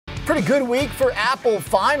Pretty good week for Apple,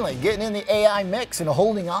 finally getting in the AI mix and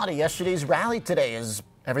holding on to yesterday's rally today as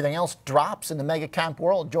everything else drops in the mega cap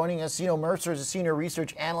world. Joining us, Zeno Mercer is a senior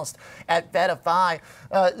research analyst at VettaFi.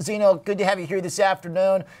 Zeno, good to have you here this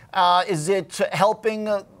afternoon. Is it helping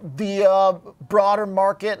the broader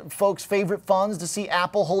market, folks' favorite funds, to see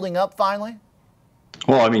Apple holding up finally?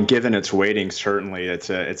 Well, I mean, given its weighting, certainly it's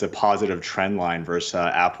a positive trend line versus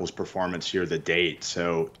Apple's performance year to date.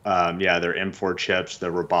 So, yeah, their M4 chips, the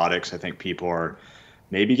robotics, I think people are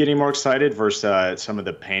maybe getting more excited versus some of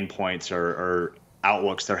the pain points or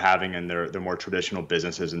outlooks they're having in their more traditional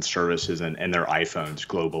businesses and services and their iPhones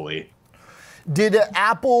globally. Did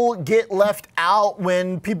Apple get left out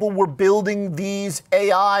when people were building these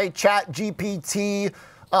AI chat GPT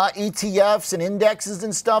ETFs and indexes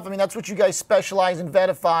and stuff? I mean, that's what you guys specialize in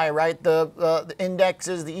VettaFi, right? The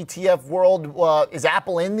indexes, the ETF world. Is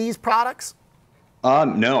Apple in these products?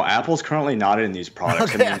 No, Apple's currently not in these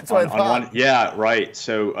products. Okay, that's what I thought. Yeah, right.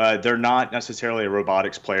 So they're not necessarily a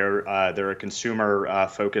robotics player. They're a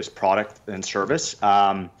consumer-focused product and service.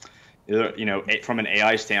 You know, from an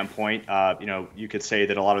AI standpoint, you know, you could say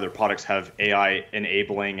that a lot of their products have AI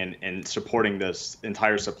enabling and supporting this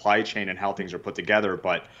entire supply chain and how things are put together.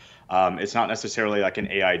 But it's not necessarily like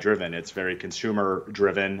an AI driven. It's very consumer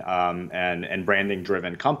driven and branding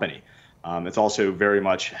driven company. It's also very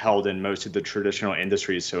much held in most of the traditional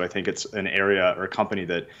industries. So I think it's an area or a company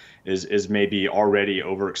that is maybe already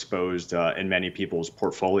overexposed in many people's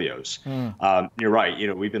portfolios. You're right. You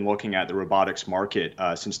know, we've been looking at the robotics market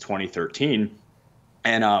since 2013.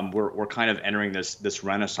 And we're kind of entering this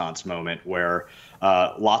renaissance moment where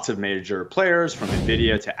lots of major players from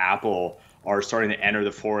NVIDIA to Apple are starting to enter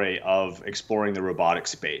the foray of exploring the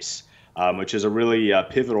robotics space. Which is a really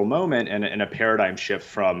pivotal moment and a paradigm shift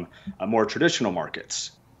from more traditional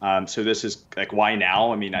markets. So this is like, why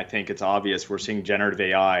now? I mean, I think it's obvious we're seeing generative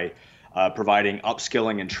AI providing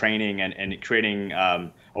upskilling and training and creating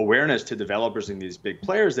awareness to developers in these big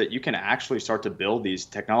players that you can actually start to build these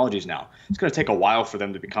technologies now. It's going to take a while for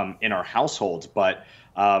them to become in our households, but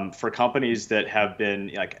for companies that have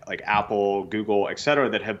been like Apple, Google, et cetera,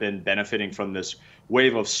 that have been benefiting from this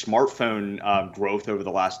wave of smartphone growth over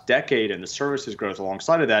the last decade and the services growth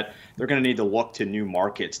alongside of that, they're going to need to look to new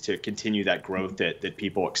markets to continue that growth that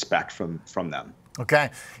people expect from them. Okay.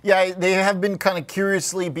 Yeah, they have been kind of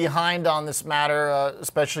curiously behind on this matter,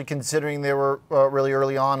 especially considering they were really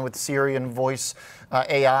early on with Siri and voice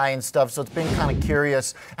AI and stuff. So it's been kind of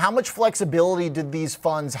curious. How much flexibility did these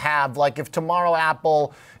funds have? Like if tomorrow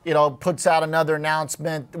Apple, you know, puts out another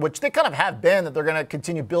announcement, which they kind of have been, that they're going to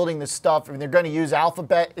continue building this stuff. I mean, they're going to use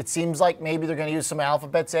Alphabet. It seems like maybe they're going to use some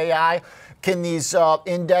Alphabet's AI. Can these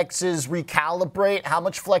indexes recalibrate? How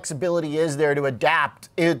much flexibility is there to adapt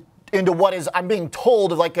it into what is, I'm being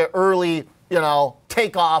told, like an early, you know,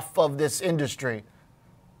 takeoff of this industry?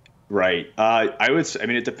 Right. I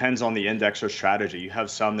mean, it depends on the indexer strategy. You have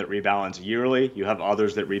some that rebalance yearly. You have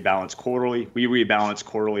others that rebalance quarterly. We rebalance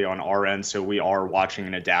quarterly on our end, so we are watching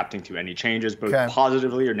and adapting to any changes, both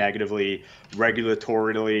positively or negatively,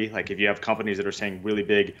 regulatorily. Like if you have companies that are saying really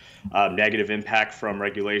big negative impact from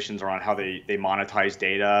regulations around how they monetize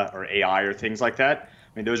data or AI or things like that,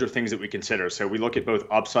 I mean, those are things that we consider. So we look at both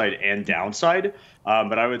upside and downside.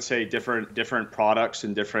 But I would say different products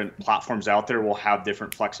and different platforms out there will have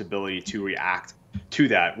different flexibility to react to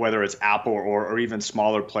that, whether it's Apple or even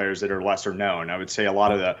smaller players that are lesser known. I would say a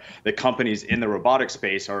lot of the companies in the robotics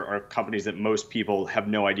space are companies that most people have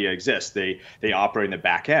no idea exist. They operate in the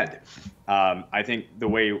back end. I think the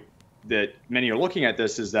way that many are looking at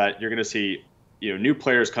this is that you're going to see new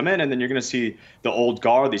players come in, and then you're going to see the old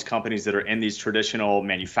guard, these companies that are in these traditional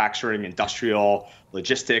manufacturing, industrial,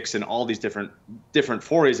 logistics, and all these different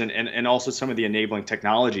forays, and also some of the enabling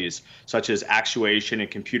technologies such as actuation and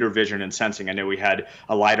computer vision and sensing. I know we had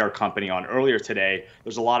a LiDAR company on earlier today.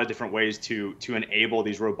 There's a lot of different ways to enable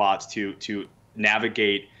these robots to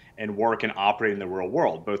navigate and work and operate in the real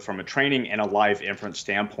world, both from a training and a live inference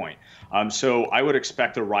standpoint. So I would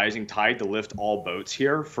expect a rising tide to lift all boats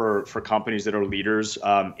here for companies that are leaders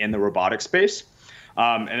in the robotics space.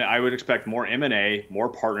 And I would expect more M&A, more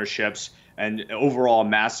partnerships, and overall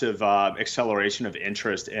massive acceleration of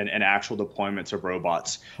interest in actual deployments of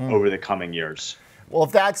robots over the coming years. Well,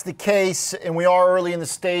 if that's the case, and we are early in the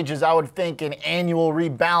stages, I would think an annual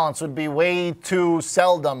rebalance would be way too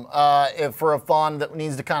seldom for a fund that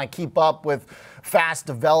needs to kind of keep up with fast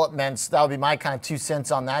developments. That would be my kind of 2 cents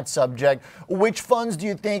on that subject. Which funds do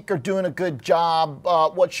you think are doing a good job?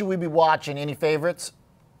 What should we be watching? Any favorites?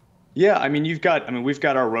 Yeah, I mean, we've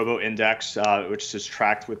got our Robo Index, which is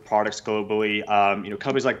tracked with products globally.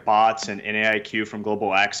 Companies like Bots and NAIQ from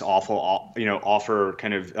Global X offer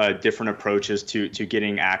kind of different approaches to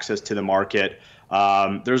getting access to the market.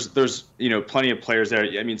 There's plenty of players there.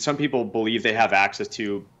 I mean, some people believe they have access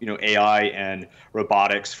to AI and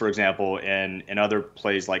robotics, for example, and other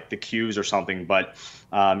plays like the Qs or something, but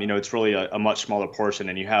it's really a much smaller portion,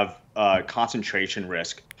 and you have concentration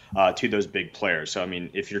risk to those big players. So, I mean,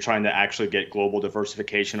 if you're trying to actually get global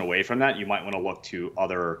diversification away from that, you might want to look to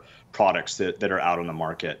other products that are out on the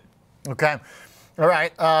market. Okay. All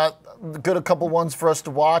right. Good, a couple ones for us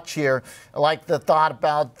to watch here. I like the thought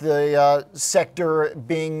about the sector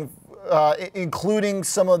being, including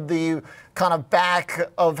some of the kind of back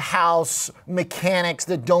of house mechanics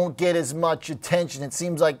that don't get as much attention. It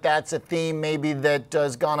seems like that's a theme maybe that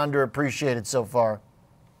has gone underappreciated so far.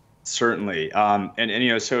 Certainly,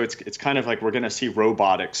 so it's kind of like we're going to see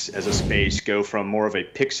robotics as a space go from more of a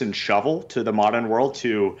picks and shovel to the modern world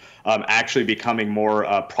to actually becoming more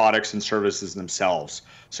products and services themselves.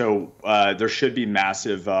 So there should be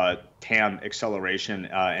massive TAM acceleration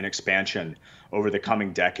and expansion over the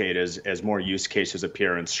coming decade as more use cases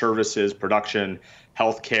appear in services, production,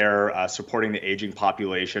 healthcare, supporting the aging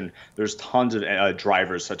population. There's tons of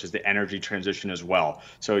drivers such as the energy transition as well.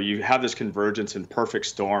 So you have this convergence and perfect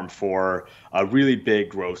storm for a really big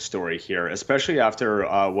growth story here, especially after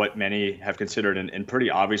what many have considered and pretty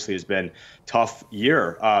obviously has been tough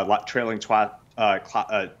year, trailing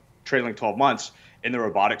 12 months in the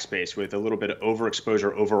robotic space with a little bit of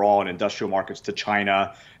overexposure overall in industrial markets to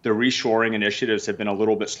China. The reshoring initiatives have been a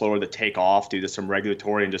little bit slower to take off due to some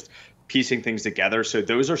regulatory and just piecing things together. So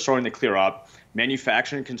those are starting to clear up.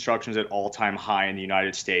 Manufacturing and construction is at all-time high in the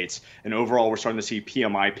United States. And overall, we're starting to see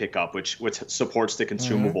PMI pick up, which supports the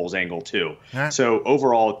consumables angle too. Right. So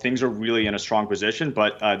overall, things are really in a strong position,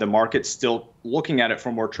 but the market's still looking at it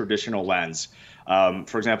from a more traditional lens.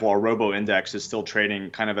 For example, our Robo Index is still trading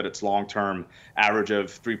kind of at its long-term average of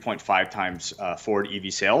 3.5 times forward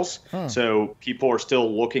EV sales. So people are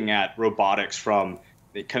still looking at robotics from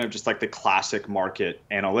kind of just like the classic market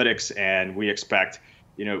analytics, and we expect,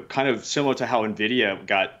 kind of similar to how NVIDIA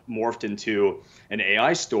got morphed into an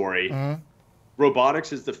AI story.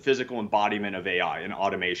 Robotics is the physical embodiment of AI and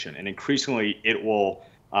automation, and increasingly it will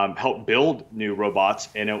help build new robots,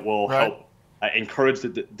 and it will help encourage the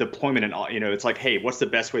deployment. And it's like, hey, what's the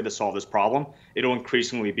best way to solve this problem? It'll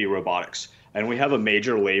increasingly be robotics. And we have a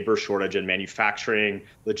major labor shortage in manufacturing,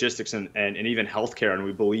 logistics, and even healthcare, and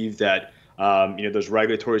we believe that there's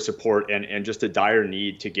regulatory support and just a dire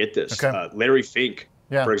need to get this. Larry Fink,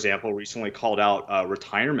 for example, recently called out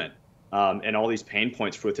retirement and all these pain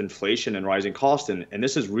points with inflation and rising costs. And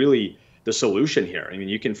this is really the solution here. I mean,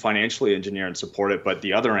 you can financially engineer and support it, but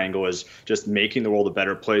the other angle is just making the world a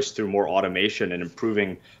better place through more automation and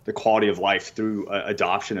improving the quality of life through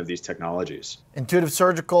adoption of these technologies. Intuitive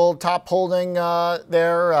Surgical, top holding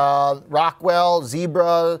there, Rockwell,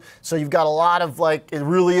 Zebra. So you've got a lot of it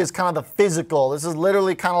really is kind of the physical. This is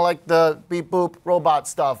literally kind of like the beep boop robot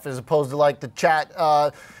stuff as opposed to like the chat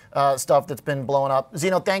stuff that's been blowing up.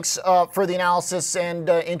 Zeno, thanks for the analysis and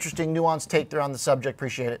interesting nuanced take there on the subject.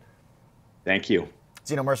 Appreciate it. Thank you.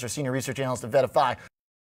 Zeno Mercer, Senior Research Analyst at VettaFi.